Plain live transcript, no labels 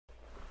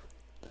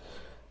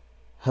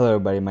Hello,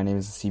 everybody. My name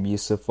is Asib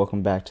Yusuf.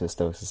 Welcome back to the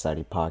Stoic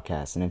Society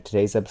podcast. And in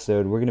today's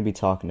episode, we're going to be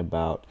talking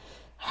about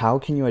how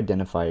can you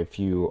identify if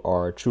you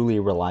are truly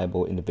a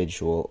reliable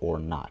individual or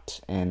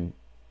not. And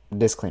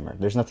disclaimer: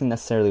 there's nothing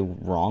necessarily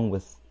wrong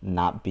with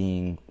not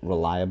being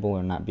reliable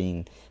or not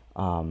being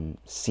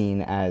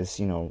seen as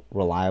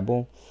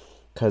reliable,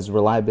 because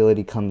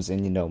reliability comes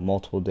in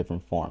multiple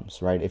different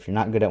forms, right? If you're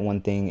not good at one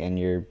thing and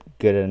you're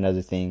good at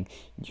another thing,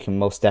 you can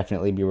most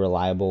definitely be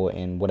reliable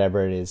in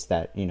whatever it is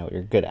that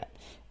you're good at.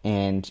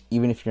 And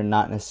even if you're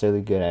not necessarily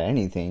good at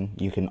anything,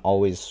 you can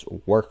always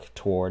work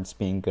towards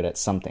being good at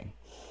something.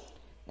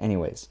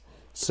 Anyways,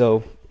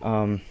 so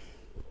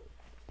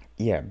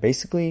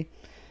basically,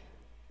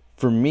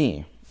 for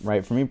me,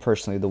 right, for me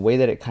personally, the way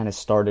that it kind of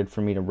started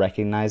for me to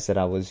recognize that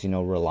I was,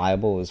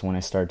 reliable is when I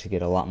started to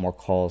get a lot more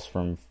calls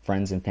from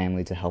friends and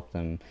family to help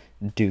them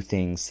do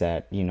things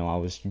that, I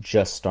was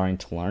just starting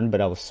to learn, but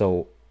I was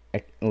so,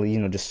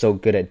 just so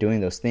good at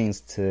doing those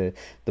things to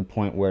the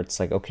point where it's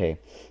like, okay,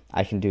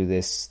 I can do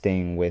this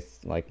thing with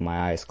like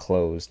my eyes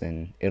closed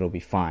and it'll be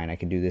fine. I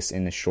can do this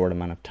in a short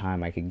amount of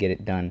time. I could get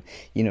it done,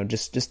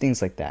 just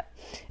things like that.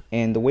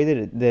 And the way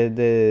that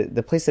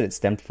the place that it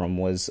stemmed from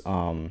was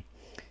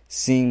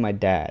seeing my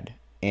dad.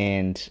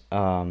 And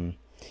I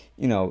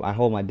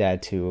hold my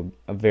dad to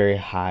a very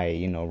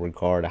high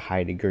regard, a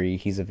high degree.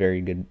 He's a very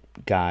good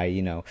guy.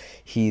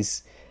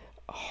 He's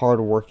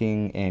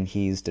hardworking and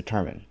he's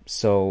determined.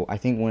 So I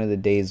think one of the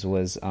days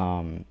was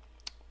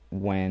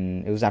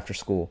when it was after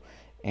school,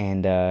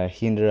 and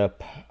he ended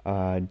up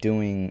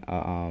doing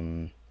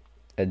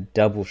a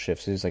double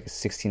shift. So it was like a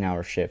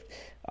 16-hour shift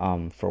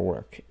for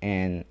work.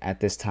 And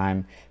at this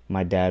time,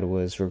 my dad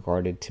was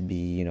regarded to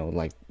be,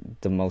 like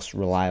the most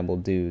reliable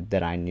dude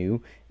that I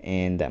knew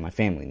and that my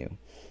family knew,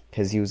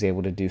 because he was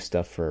able to do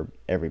stuff for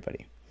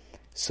everybody.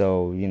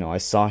 So, I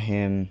saw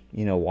him,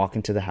 walk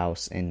into the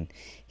house, and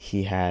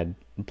he had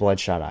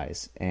bloodshot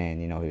eyes,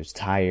 and, he was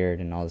tired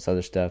and all this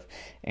other stuff.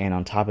 And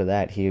on top of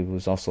that, he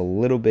was also a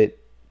little bit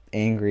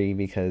angry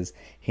because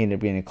he ended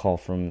up getting a call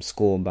from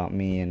school about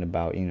me and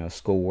about,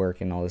 schoolwork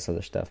and all this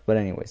other stuff. But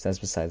anyways, that's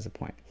besides the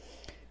point.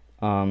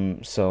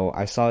 So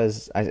I saw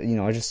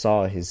I just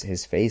saw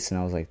his face, and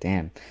I was like,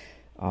 damn,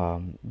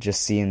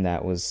 just seeing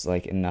that was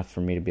like enough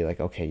for me to be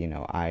like, okay,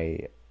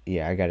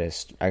 I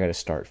gotta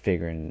start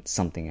figuring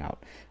something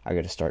out. I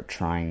gotta start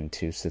trying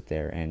to sit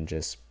there and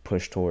just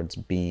push towards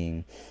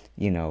being,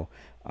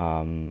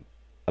 a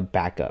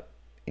backup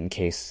in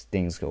case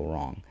things go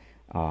wrong.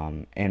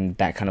 And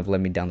that kind of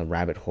led me down the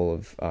rabbit hole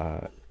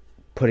of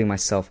putting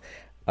myself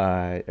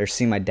or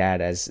seeing my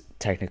dad as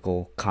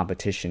technical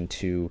competition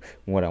to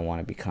what I want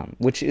to become,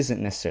 which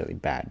isn't necessarily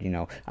bad.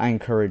 I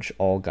encourage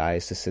all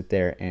guys to sit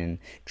there and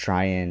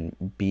try and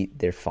beat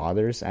their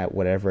fathers at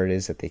whatever it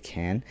is that they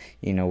can,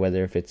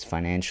 whether if it's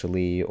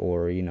financially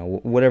or,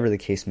 whatever the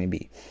case may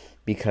be.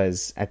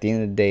 Because at the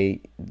end of the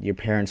day, your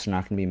parents are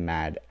not going to be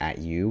mad at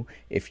you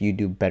if you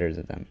do better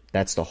than them.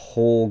 That's the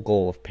whole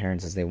goal of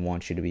parents, is they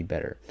want you to be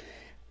better.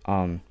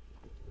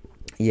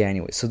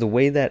 Anyway, so the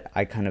way that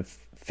I kind of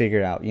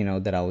figured out,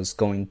 that I was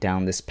going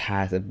down this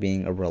path of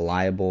being a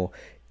reliable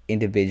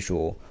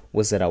individual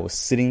was that I was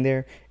sitting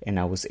there and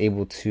I was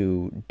able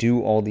to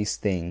do all these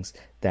things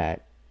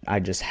that I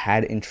just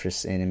had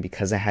interest in. And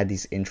because I had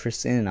these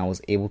interests in and I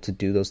was able to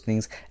do those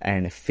things at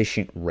an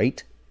efficient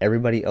rate,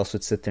 everybody else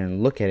would sit there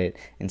and look at it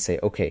and say,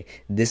 okay,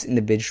 this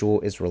individual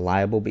is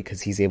reliable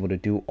because he's able to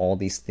do all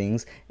these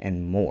things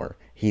and more.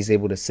 He's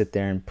able to sit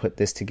there and put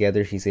this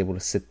together. He's able to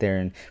sit there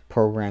and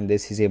program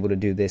this. He's able to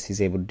do this. He's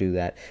able to do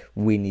that.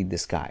 We need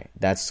this guy.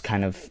 That's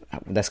kind of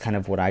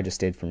what I just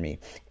did for me.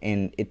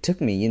 And it took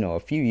me, a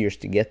few years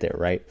to get there,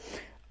 right?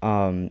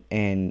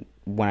 And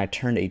when I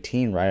turned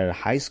 18, right out of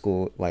high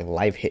school, like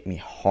life hit me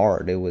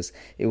hard. It was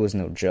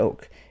no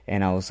joke.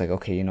 And I was like,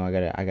 okay,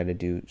 I gotta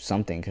do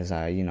something, because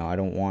I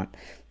don't want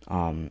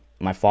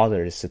my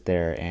father to sit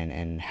there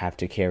and have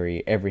to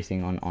carry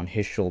everything on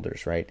his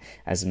shoulders, right?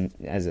 As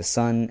a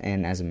son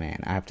and as a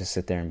man, I have to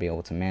sit there and be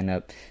able to man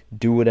up,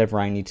 do whatever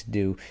I need to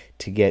do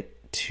to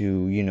get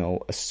to,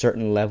 a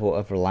certain level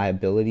of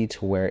reliability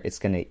to where it's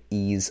gonna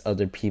ease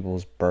other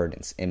people's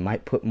burdens. It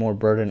might put more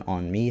burden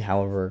on me,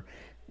 however,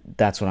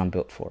 that's what I'm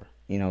built for.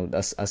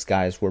 Us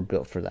guys, we're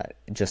built for that,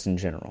 just in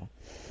general.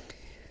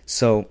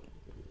 So,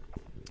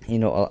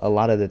 a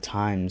lot of the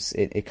times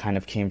it kind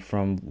of came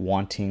from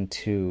wanting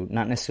to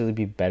not necessarily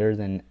be better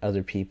than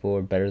other people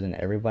or better than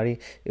everybody.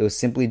 It was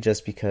simply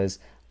just because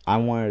I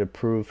wanted to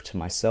prove to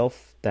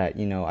myself that,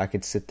 I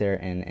could sit there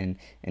and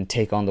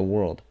take on the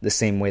world the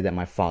same way that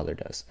my father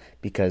does.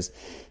 Because,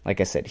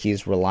 like I said,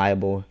 he's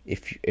reliable.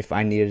 If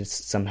I needed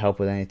some help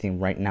with anything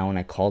right now and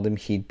I called him,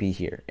 he'd be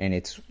here. And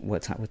it's,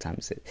 what time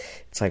is it?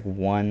 It's like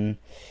 1,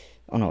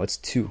 oh no, it's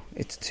 2.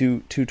 It's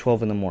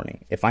 2:12 in the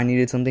morning. If I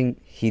needed something,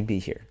 he'd be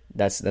here.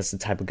 That's the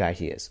type of guy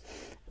he is.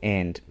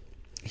 And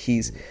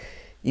he's,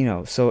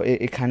 so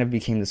it kind of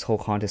became this whole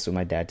contest with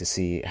my dad to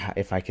see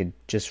if I could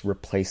just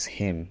replace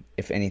him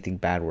if anything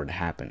bad were to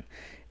happen.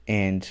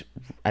 And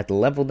at the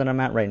level that I'm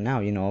at right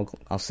now,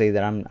 I'll say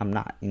that I'm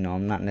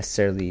not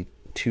necessarily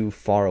too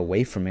far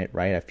away from it,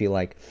 right? I feel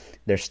like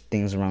there's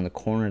things around the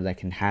corner that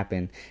can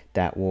happen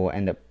that will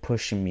end up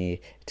pushing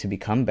me to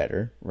become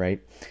better,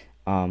 right?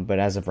 But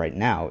as of right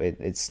now,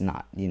 it's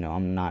not,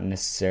 I'm not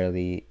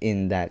necessarily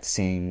in that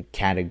same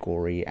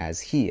category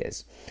as he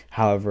is.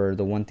 However,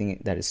 the one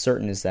thing that is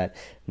certain is that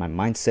my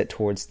mindset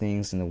towards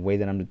things and the way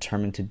that I'm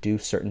determined to do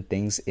certain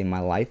things in my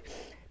life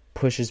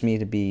pushes me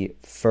to be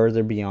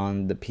further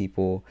beyond the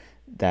people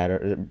that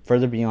are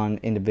further beyond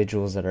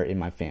individuals that are in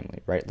my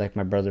family, right? Like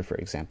my brother, for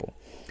example.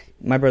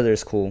 My brother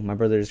is cool. My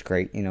brother is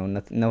great.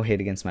 No hate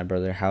against my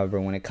brother.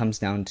 However, when it comes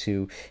down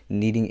to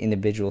needing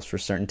individuals for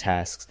certain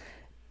tasks,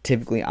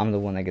 typically I'm the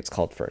one that gets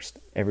called first.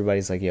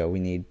 Everybody's like, yo, we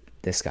need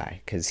this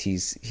guy because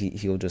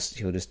he'll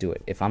just do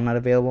it. If I'm not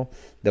available,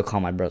 they'll call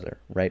my brother,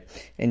 right?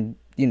 And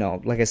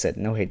like I said,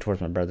 no hate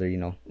towards my brother,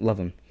 love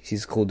him.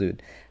 He's a cool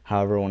dude.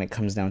 However, when it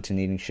comes down to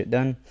needing shit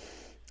done,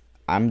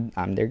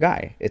 I'm their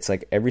guy. It's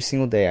like every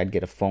single day I'd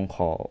get a phone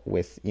call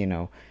with,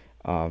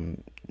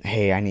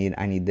 hey, I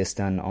need this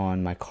done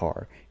on my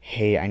car.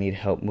 Hey, I need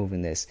help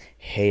moving this.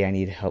 Hey, I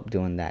need help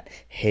doing that.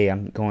 Hey,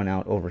 I'm going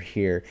out over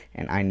here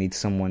and I need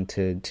someone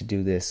to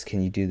do this.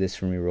 Can you do this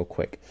for me real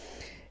quick?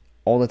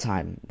 All the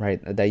time,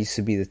 right? That used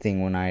to be the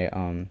thing when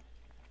I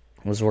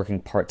was working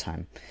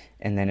part-time.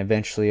 And then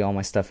eventually all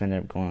my stuff ended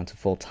up going on to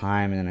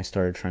full-time, and then I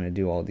started trying to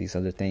do all these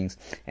other things.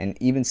 And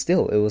even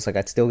still, it was like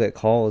I'd still get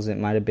calls. It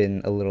might have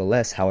been a little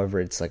less. However,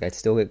 it's like I'd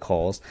still get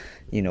calls.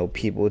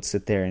 People would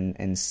sit there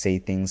and say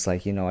things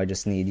like, I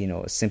just need,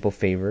 a simple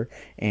favor.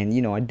 And,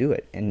 I'd do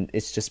it. And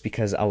it's just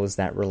because I was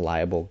that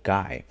reliable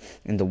guy.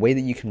 And the way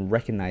that you can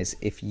recognize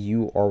if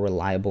you are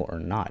reliable or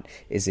not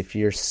is if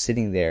you're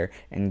sitting there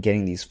and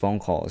getting these phone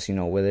calls,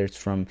 whether it's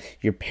from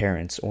your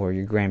parents or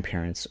your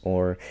grandparents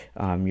or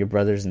your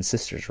brothers and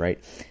sisters, right?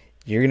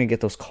 You're going to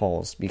get those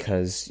calls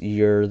because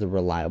you're the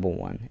reliable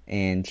one.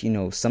 And,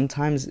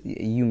 sometimes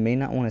you may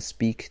not want to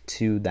speak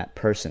to that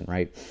person,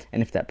 right?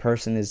 And if that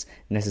person is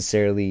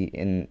necessarily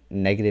a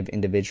negative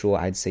individual,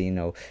 I'd say,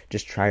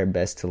 just try your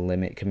best to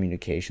limit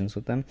communications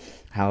with them.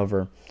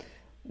 However,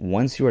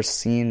 once you are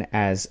seen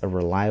as a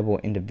reliable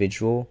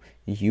individual,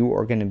 you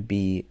are going to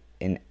be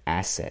an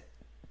asset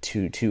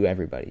to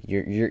everybody.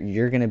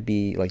 You're gonna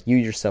be like, you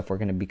yourself are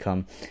gonna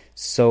become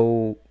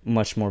so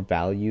much more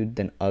valued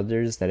than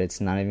others that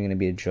it's not even gonna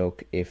be a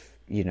joke if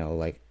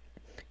like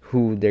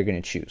who they're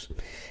gonna choose.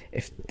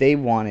 If they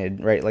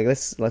wanted, right, like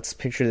let's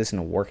picture this in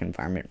a work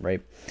environment,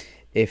 right?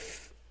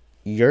 If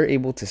you're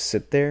able to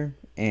sit there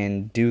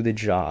and do the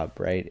job,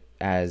 right,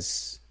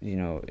 as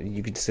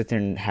you could sit there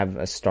and have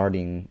a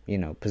starting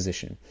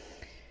position.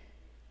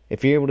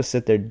 If you're able to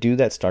sit there, do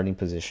that starting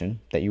position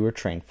that you were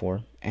trained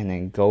for, and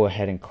then go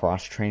ahead and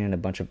cross-train in a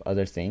bunch of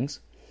other things,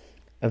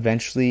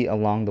 eventually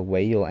along the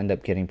way you'll end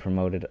up getting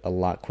promoted a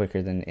lot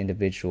quicker than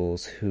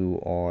individuals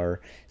who are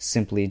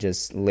simply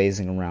just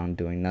lazing around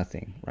doing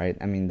nothing, right?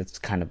 I mean, that's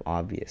kind of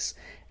obvious.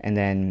 And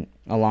then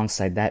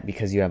alongside that,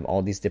 because you have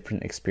all these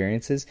different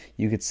experiences,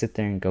 you could sit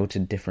there and go to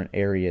different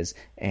areas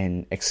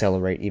and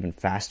accelerate even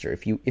faster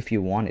if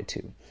you wanted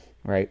to.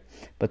 Right?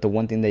 But the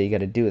one thing that you got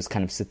to do is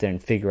kind of sit there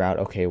and figure out,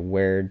 okay,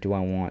 where do I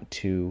want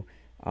to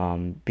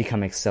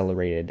become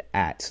accelerated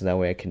at, so that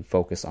way I can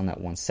focus on that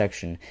one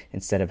section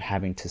instead of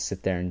having to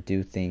sit there and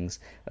do things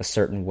a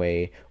certain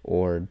way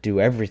or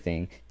do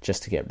everything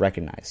just to get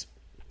recognized.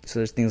 So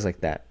there's things like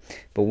that.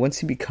 But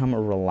once you become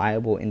a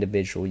reliable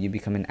individual, you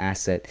become an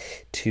asset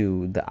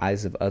to the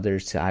eyes of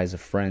others, to eyes of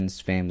friends,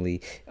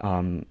 family,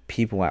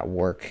 people at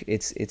work.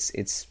 It's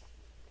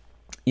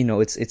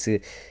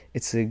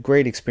a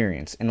great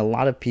experience. And a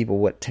lot of people,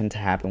 what tend to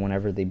happen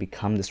whenever they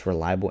become this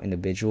reliable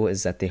individual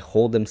is that they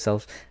hold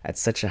themselves at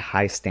such a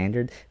high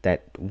standard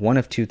that one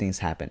of two things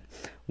happen.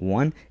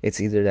 One, it's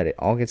either that it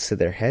all gets to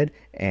their head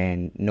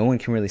and no one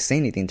can really say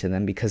anything to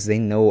them because they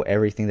know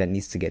everything that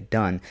needs to get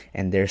done,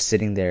 and they're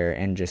sitting there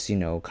and just,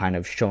 kind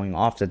of showing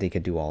off that they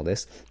could do all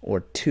this.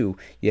 Or two,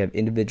 you have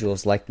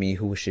individuals like me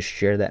who wish to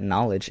share that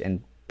knowledge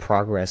and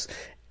progress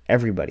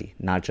everybody,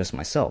 not just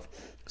myself.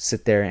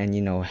 Sit there and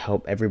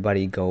help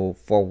everybody go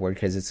forward,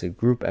 because it's a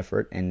group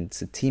effort and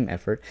it's a team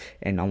effort,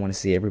 and I want to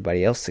see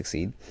everybody else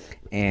succeed.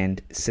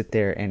 And sit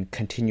there and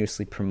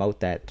continuously promote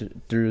that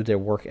through their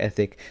work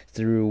ethic,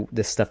 through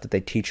the stuff that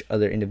they teach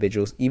other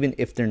individuals, even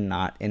if they're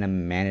not in a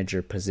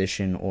manager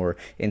position or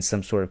in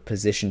some sort of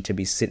position to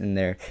be sitting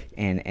there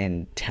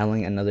and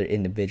telling another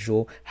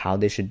individual how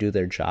they should do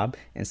their job.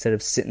 Instead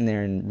of sitting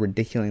there and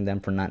ridiculing them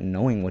for not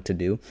knowing what to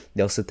do,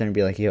 they'll sit there and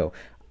be like, yo,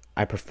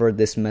 I prefer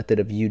this method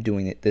of you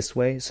doing it this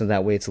way, so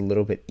that way it's a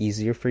little bit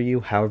easier for you.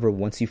 However,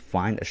 once you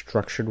find a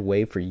structured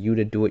way for you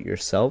to do it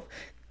yourself,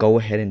 go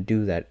ahead and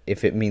do that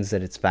if it means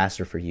that it's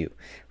faster for you,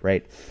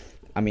 right?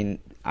 I mean,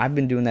 I've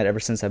been doing that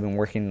ever since I've been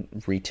working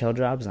retail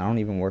jobs. I don't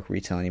even work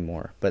retail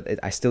anymore, but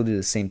I still do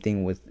the same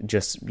thing with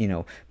just,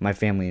 my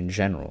family in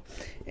general.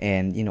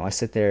 And, I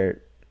sit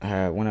there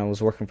when I was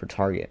working for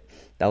Target.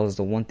 That was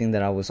the one thing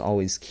that I was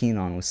always keen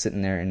on, was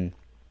sitting there and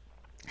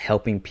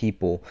helping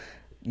people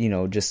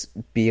just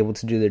be able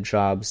to do their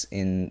jobs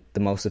in the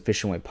most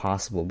efficient way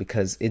possible,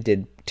 because it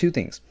did two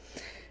things.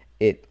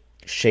 It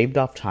shaved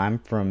off time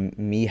from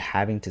me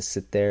having to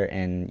sit there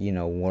and,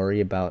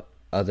 worry about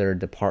other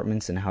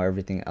departments and how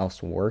everything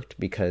else worked,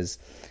 because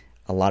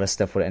a lot of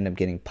stuff would end up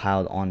getting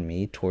piled on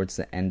me towards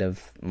the end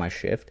of my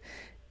shift.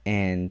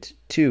 And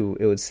two,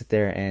 it would sit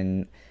there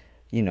and,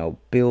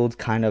 build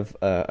kind of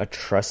a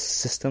trust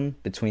system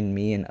between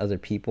me and other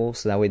people.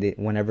 So that way,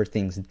 whenever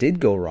things did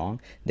go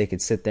wrong, they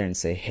could sit there and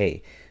say,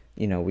 hey,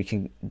 we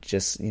can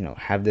just,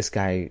 have this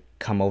guy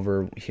come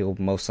over. He'll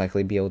most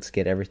likely be able to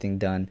get everything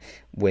done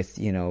with,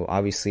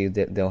 obviously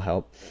they'll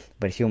help,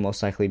 but he'll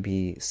most likely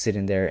be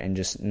sitting there and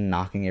just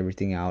knocking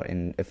everything out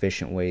in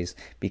efficient ways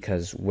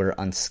because we're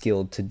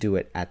unskilled to do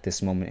it at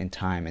this moment in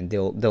time. And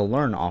they'll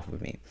learn off of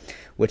me,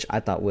 which I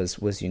thought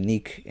was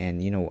unique.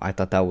 And, I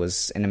thought that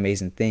was an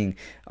amazing thing,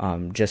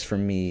 just for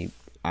me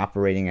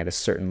operating at a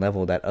certain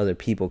level, that other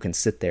people can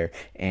sit there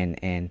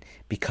and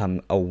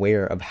become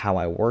aware of how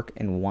I work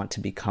and want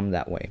to become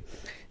that way.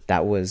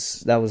 That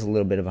was a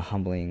little bit of a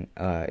humbling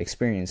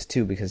experience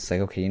too, because it's like,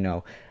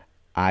 okay,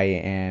 I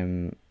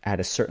am at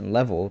a certain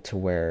level to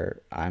where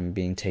I'm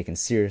being taken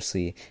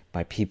seriously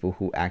by people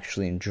who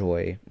actually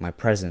enjoy my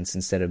presence,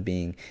 instead of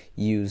being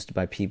used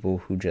by people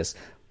who just,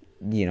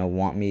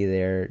 want me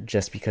there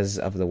just because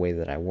of the way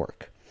that I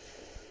work.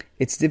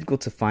 It's difficult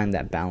to find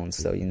that balance,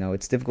 though.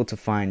 It's difficult to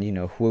find,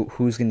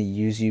 who's going to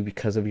use you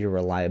because of your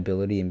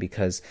reliability and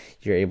because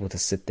you're able to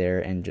sit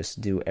there and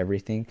just do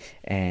everything,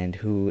 and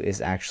who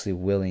is actually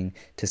willing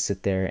to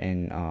sit there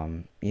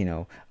and,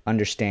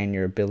 understand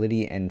your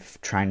ability and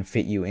try and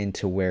fit you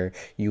into where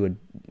you would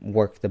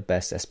work the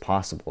best as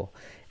possible.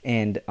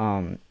 And,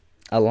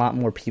 a lot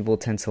more people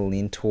tend to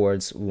lean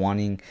towards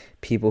wanting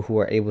people who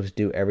are able to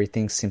do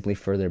everything simply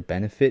for their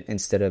benefit,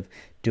 instead of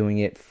doing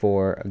it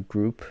for a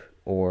group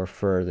or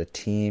for the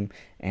team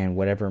and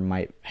whatever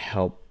might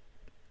help,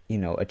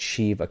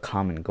 achieve a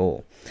common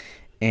goal.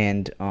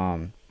 And,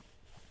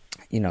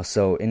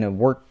 so in a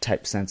work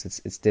type sense,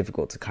 it's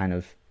difficult to kind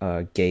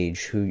of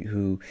gauge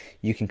who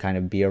you can kind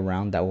of be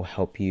around that will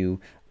help you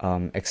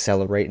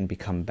accelerate and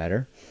become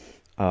better.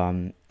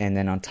 And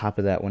then on top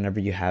of that,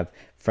 whenever you have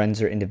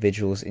friends or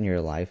individuals in your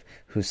life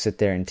who sit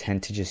there and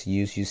tend to just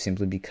use you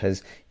simply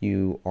because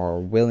you are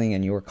willing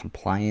and you're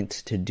compliant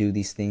to do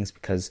these things,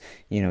 because,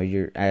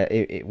 you're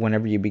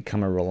whenever you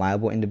become a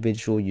reliable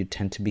individual, you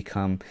tend to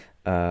become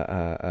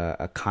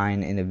a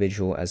kind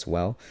individual as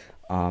well.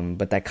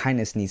 But that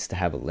kindness needs to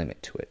have a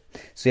limit to it.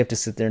 So you have to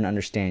sit there and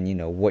understand,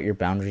 what your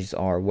boundaries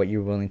are, what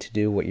you're willing to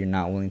do, what you're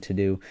not willing to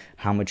do,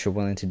 how much you're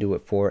willing to do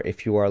it for,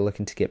 if you are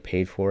looking to get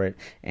paid for it.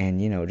 And,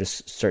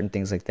 just certain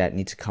things like that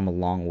need to come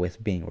along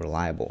with being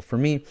reliable. For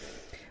me,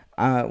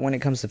 when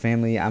it comes to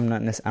family, I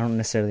don't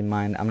necessarily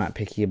mind. I'm not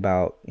picky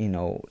about,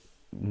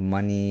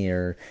 money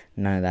or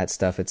none of that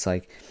stuff. It's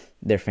like,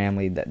 their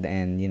family,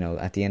 and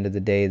at the end of the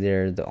day,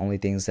 they're the only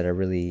things that I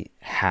really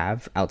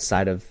have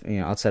outside of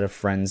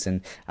friends and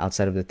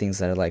outside of the things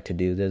that I like to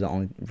do. They're the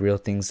only real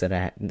things that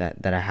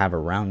I have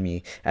around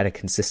me at a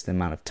consistent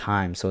amount of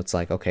time. So it's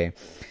like, okay,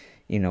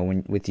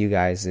 when with you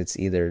guys, it's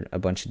either a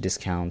bunch of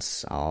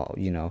discounts, or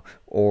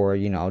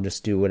I'll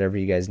just do whatever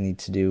you guys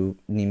need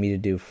me to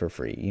do for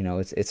free.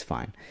 It's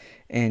fine.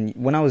 And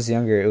when I was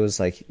younger, it was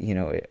like,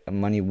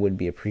 money would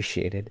be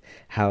appreciated.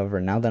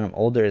 However, now that I'm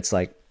older, it's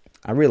like,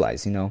 I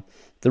realize,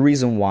 the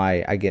reason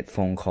why I get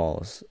phone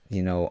calls,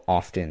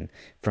 often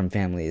from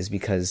family is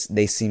because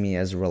they see me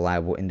as a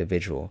reliable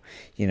individual.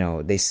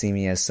 They see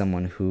me as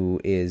someone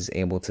who is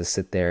able to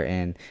sit there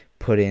and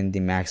put in the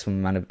maximum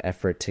amount of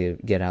effort to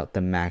get out the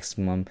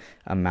maximum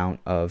amount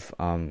of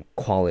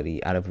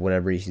quality out of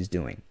whatever he's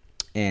doing.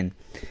 And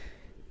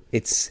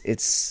it's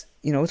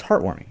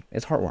heartwarming.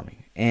 It's heartwarming.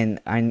 And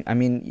I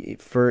mean,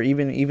 for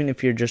even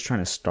if you're just trying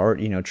to start,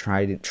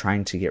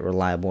 trying to get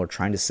reliable, or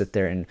trying to sit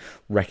there and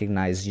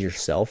recognize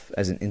yourself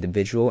as an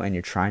individual, and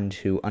you're trying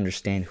to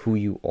understand who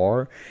you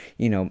are,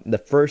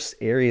 the first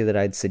area that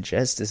I'd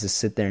suggest is to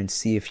sit there and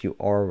see if you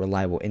are a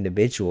reliable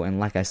individual. And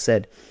like I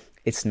said,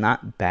 it's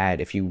not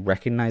bad if you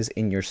recognize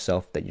in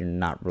yourself that you're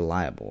not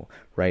reliable,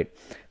 right?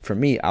 For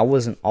me, I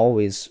wasn't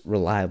always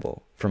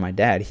reliable. For my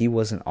dad, he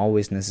wasn't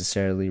always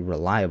necessarily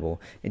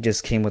reliable. It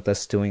just came with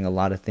us doing a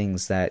lot of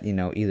things that,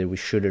 either we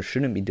should or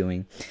shouldn't be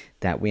doing,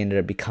 that we ended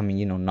up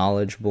becoming,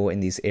 knowledgeable in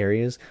these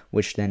areas,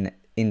 which then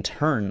in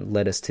turn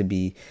led us to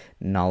be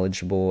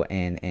knowledgeable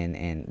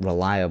and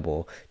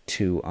reliable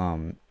to,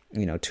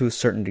 to a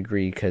certain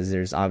degree, because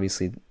there's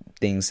obviously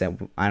things that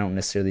I don't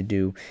necessarily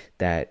do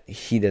that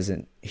he does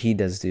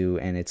do.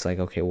 And it's like,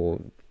 okay,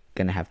 well,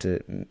 gonna have to,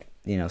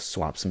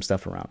 swap some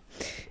stuff around.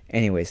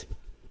 Anyways,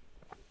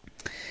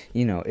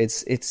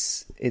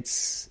 it's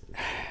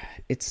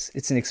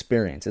an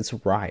experience. It's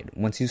a ride.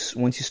 Once you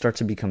start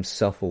to become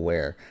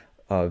self-aware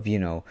of,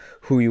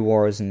 who you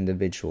are as an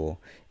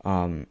individual,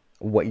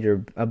 what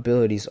your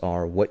abilities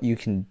are, what you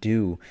can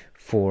do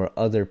for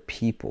other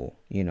people,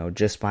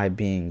 just by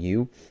being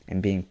you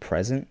and being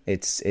present,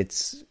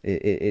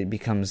 it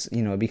becomes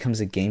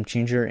a game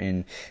changer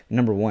in,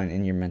 number one,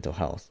 in your mental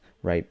health.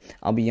 Right?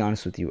 I'll be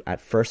honest with you.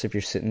 At first, if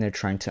you're sitting there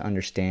trying to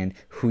understand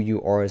who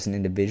you are as an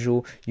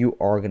individual, you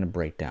are going to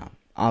break down.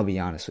 I'll be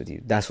honest with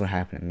you. That's what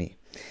happened to me.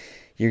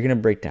 You're going to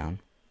break down.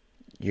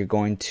 You're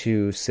going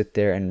to sit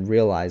there and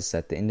realize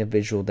that the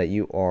individual that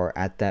you are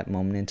at that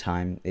moment in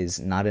time is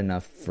not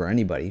enough for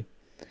anybody.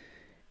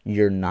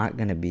 You're not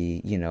going to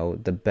be,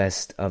 the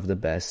best of the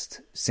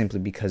best simply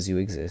because you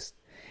exist.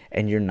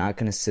 And you're not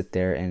going to sit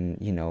there and,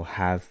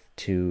 have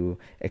to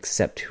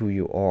accept who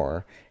you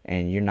are.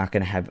 And you're not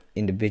going to have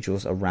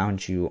individuals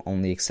around you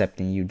only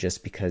accepting you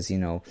just because,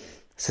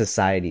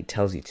 society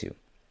tells you to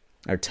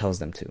or tells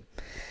them to.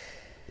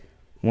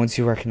 Once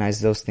you recognize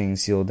those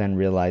things, you'll then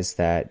realize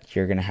that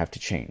you're going to have to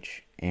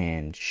change.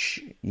 And,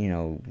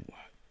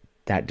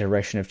 that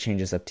direction of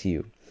change is up to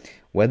you.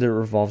 Whether it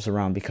revolves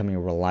around becoming a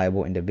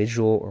reliable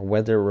individual or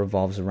whether it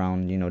revolves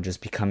around,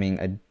 just becoming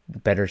a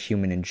better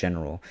human in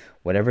general.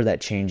 Whatever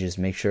that change is,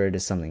 make sure it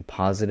is something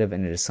positive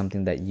and it is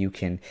something that you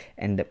can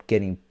end up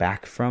getting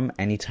back from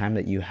anytime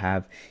that you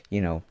have,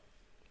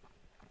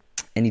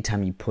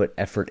 anytime you put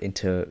effort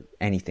into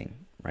anything,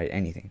 right?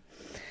 Anything.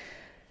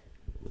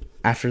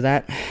 After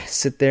that,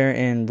 sit there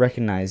and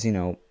recognize,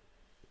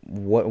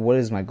 what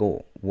is my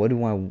goal? What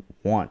do I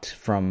want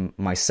from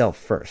myself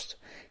first?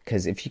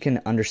 Because if you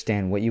can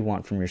understand what you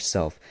want from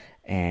yourself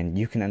and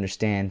you can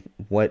understand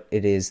what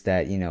it is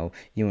that, you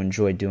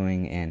enjoy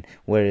doing and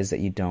what it is that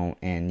you don't,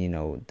 and,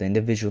 the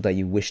individual that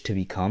you wish to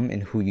become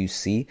and who you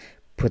see,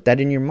 put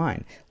that in your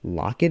mind,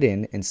 lock it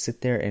in, and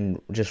sit there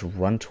and just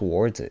run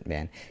towards it,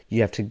 man.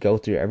 You have to go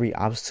through every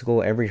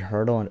obstacle, every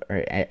hurdle,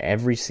 or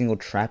every single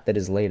trap that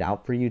is laid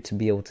out for you to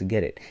be able to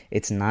get it.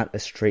 It's not a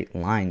straight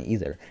line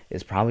either.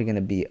 It's probably going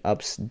to be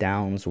ups,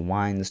 downs,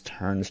 winds,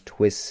 turns,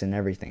 twists, and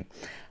everything.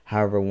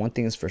 However, one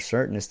thing is for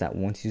certain is that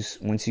once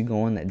you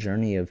go on that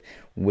journey of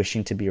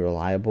wishing to be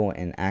reliable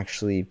and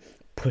actually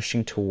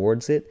pushing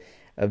towards it,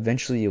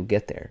 eventually you'll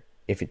get there.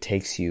 If it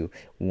takes you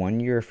 1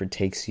 year, if it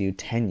takes you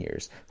 10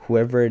 years,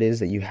 whoever it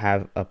is that you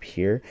have up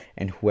here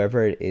and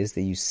whoever it is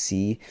that you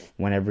see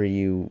whenever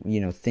you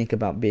think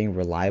about being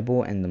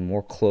reliable, and the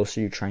more closer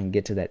you try and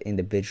get to that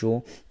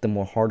individual, the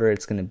more harder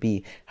it's going to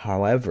be.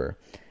 However,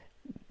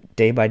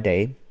 day by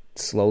day,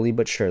 slowly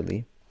but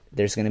surely,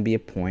 there's going to be a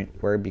point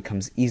where it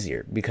becomes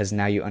easier because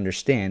now you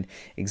understand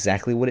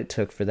exactly what it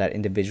took for that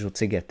individual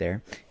to get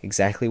there,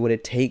 exactly what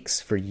it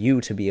takes for you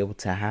to be able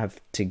to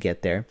have to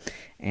get there.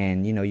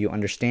 And, you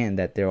understand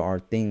that there are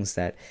things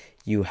that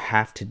you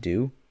have to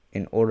do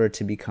in order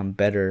to become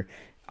better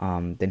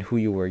than who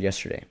you were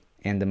yesterday.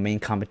 And the main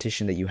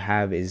competition that you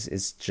have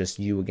is just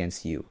you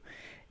against you.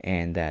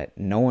 And that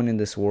no one in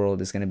this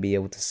world is going to be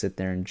able to sit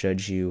there and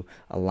judge you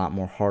a lot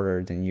more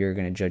harder than you're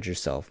going to judge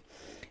yourself.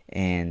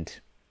 And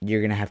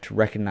you're going to have to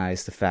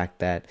recognize the fact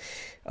that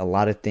a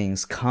lot of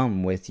things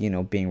come with,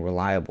 being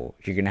reliable.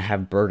 You're going to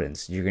have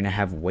burdens. You're going to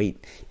have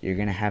weight. You're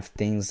going to have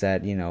things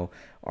that,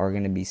 are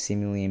going to be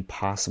seemingly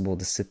impossible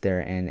to sit there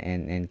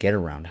and get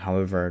around.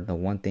 However, the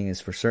one thing is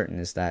for certain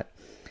is that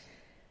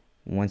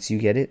once you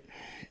get it,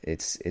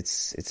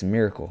 it's a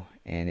miracle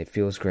and it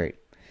feels great.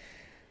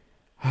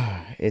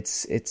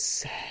 It's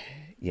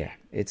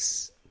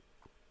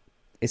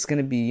going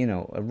to be,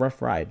 a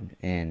rough ride.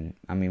 And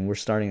I mean, we're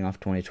starting off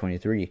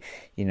 2023,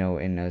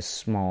 in a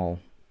small,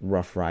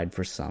 rough ride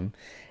for some.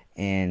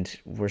 And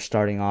we're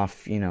starting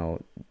off,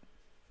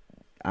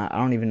 I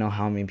don't even know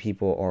how many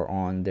people are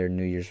on their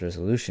New Year's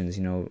resolutions.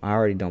 I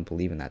already don't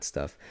believe in that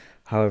stuff.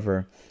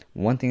 However,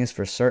 one thing is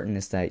for certain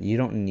is that you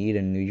don't need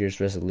a New Year's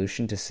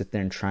resolution to sit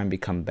there and try and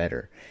become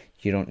better.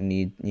 You don't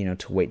need,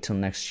 to wait till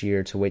next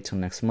year, to wait till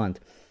next month.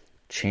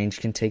 Change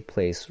can take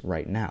place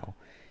right now.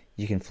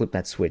 You can flip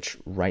that switch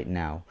right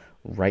now,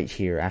 right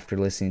here. After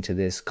listening to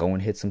this, go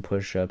and hit some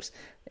push-ups.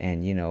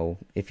 And,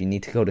 if you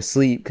need to go to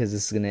sleep, because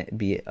this is going to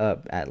be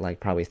up at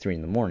probably 3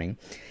 a.m.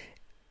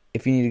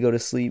 If you need to go to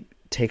sleep,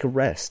 take a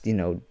rest.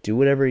 Do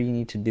whatever you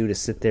need to do to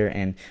sit there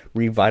and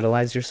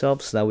revitalize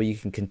yourself so that way you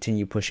can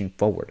continue pushing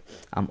forward.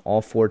 I'm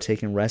all for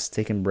taking rests,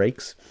 taking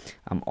breaks.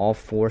 I'm all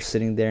for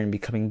sitting there and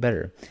becoming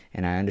better.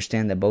 And I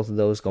understand that both of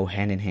those go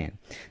hand in hand.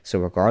 So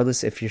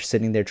regardless if you're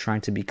sitting there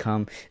trying to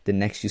become the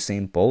next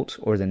Usain Bolt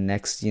or the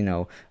next,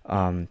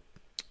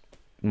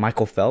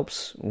 Michael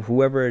Phelps,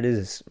 whoever it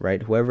is,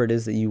 right? Whoever it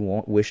is that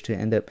you wish to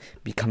end up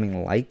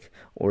becoming like,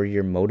 or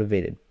you're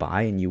motivated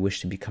by, and you wish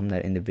to become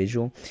that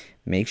individual,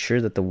 make sure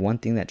that the one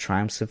thing that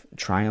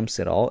triumphs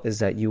it all is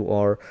that you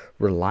are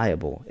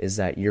reliable, is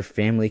that your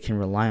family can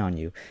rely on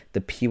you.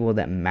 The people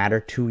that matter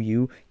to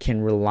you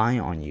can rely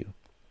on you.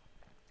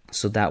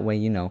 So that way,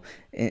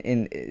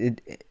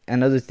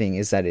 another thing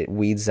is that it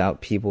weeds out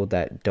people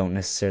that don't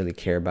necessarily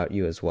care about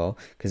you as well.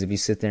 Because if you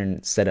sit there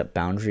and set up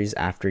boundaries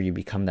after you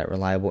become that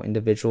reliable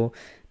individual,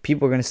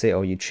 people are going to say,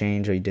 oh, you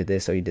changed, or you did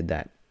this, or you did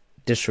that.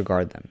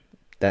 Disregard them.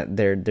 That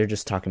they're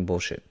just talking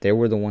bullshit. They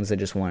were the ones that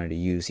just wanted to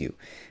use you,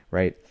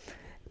 right?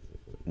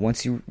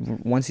 Once you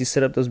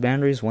set up those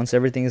boundaries, once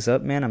everything is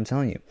up, man, I'm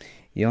telling you,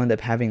 you'll end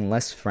up having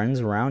less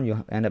friends around.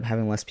 You'll end up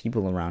having less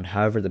people around.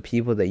 However, the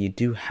people that you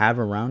do have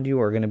around you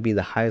are going to be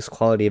the highest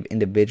quality of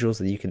individuals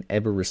that you can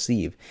ever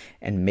receive.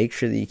 And make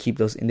sure that you keep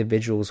those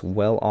individuals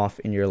well off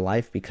in your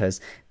life, because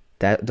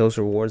those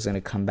rewards are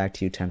going to come back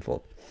to you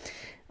tenfold.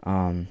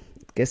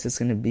 guess it's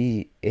gonna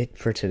be it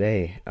for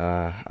today.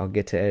 I'll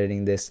get to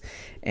editing this,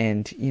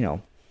 and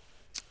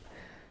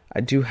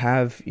I do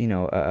have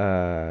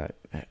a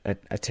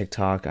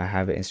TikTok. I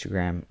have an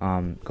Instagram.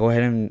 Go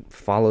ahead and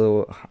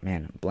follow. Oh,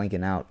 man, I'm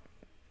blanking out.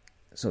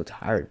 I'm so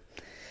tired.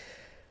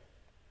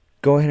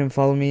 Go ahead and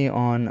follow me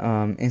on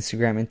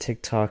Instagram and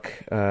TikTok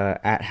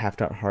at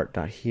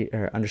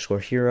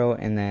half.heart_hero,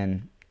 and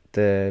then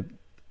the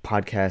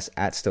podcast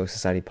at Stoic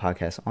Society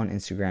Podcast on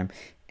Instagram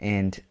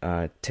and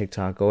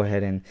TikTok. Go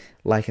ahead and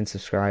like and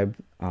subscribe.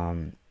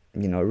 It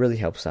really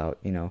helps out.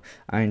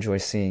 I enjoy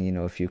seeing,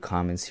 a few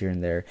comments here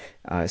and there,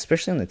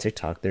 especially on the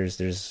TikTok.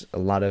 There's a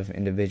lot of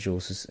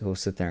individuals who will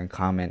sit there and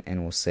comment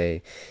and will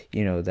say,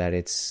 that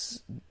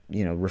it's,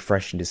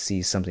 refreshing to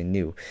see something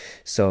new.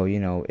 So,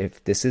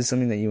 if this is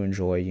something that you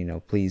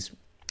enjoy, please,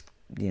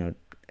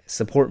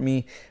 support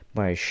me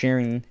by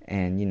sharing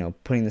and,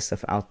 putting this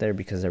stuff out there,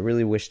 because I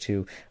really wish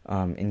to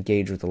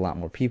engage with a lot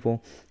more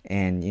people.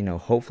 And,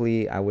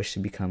 hopefully I wish to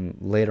become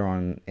later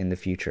on in the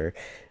future,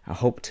 I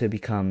hope to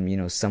become,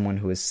 someone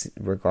who is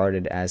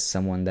regarded as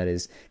someone that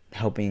is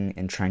helping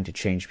and trying to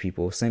change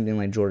people. Same thing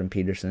like Jordan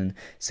Peterson,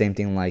 same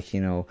thing like,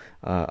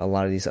 a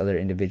lot of these other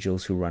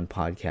individuals who run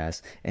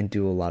podcasts and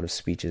do a lot of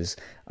speeches.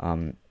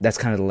 That's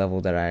kind of the level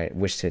that I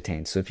wish to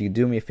attain. So if you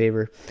do me a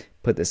favor,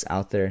 put this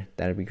out there,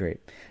 that'd be great.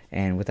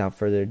 And without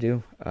further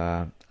ado,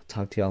 I'll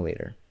talk to y'all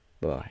later.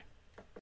 Bye.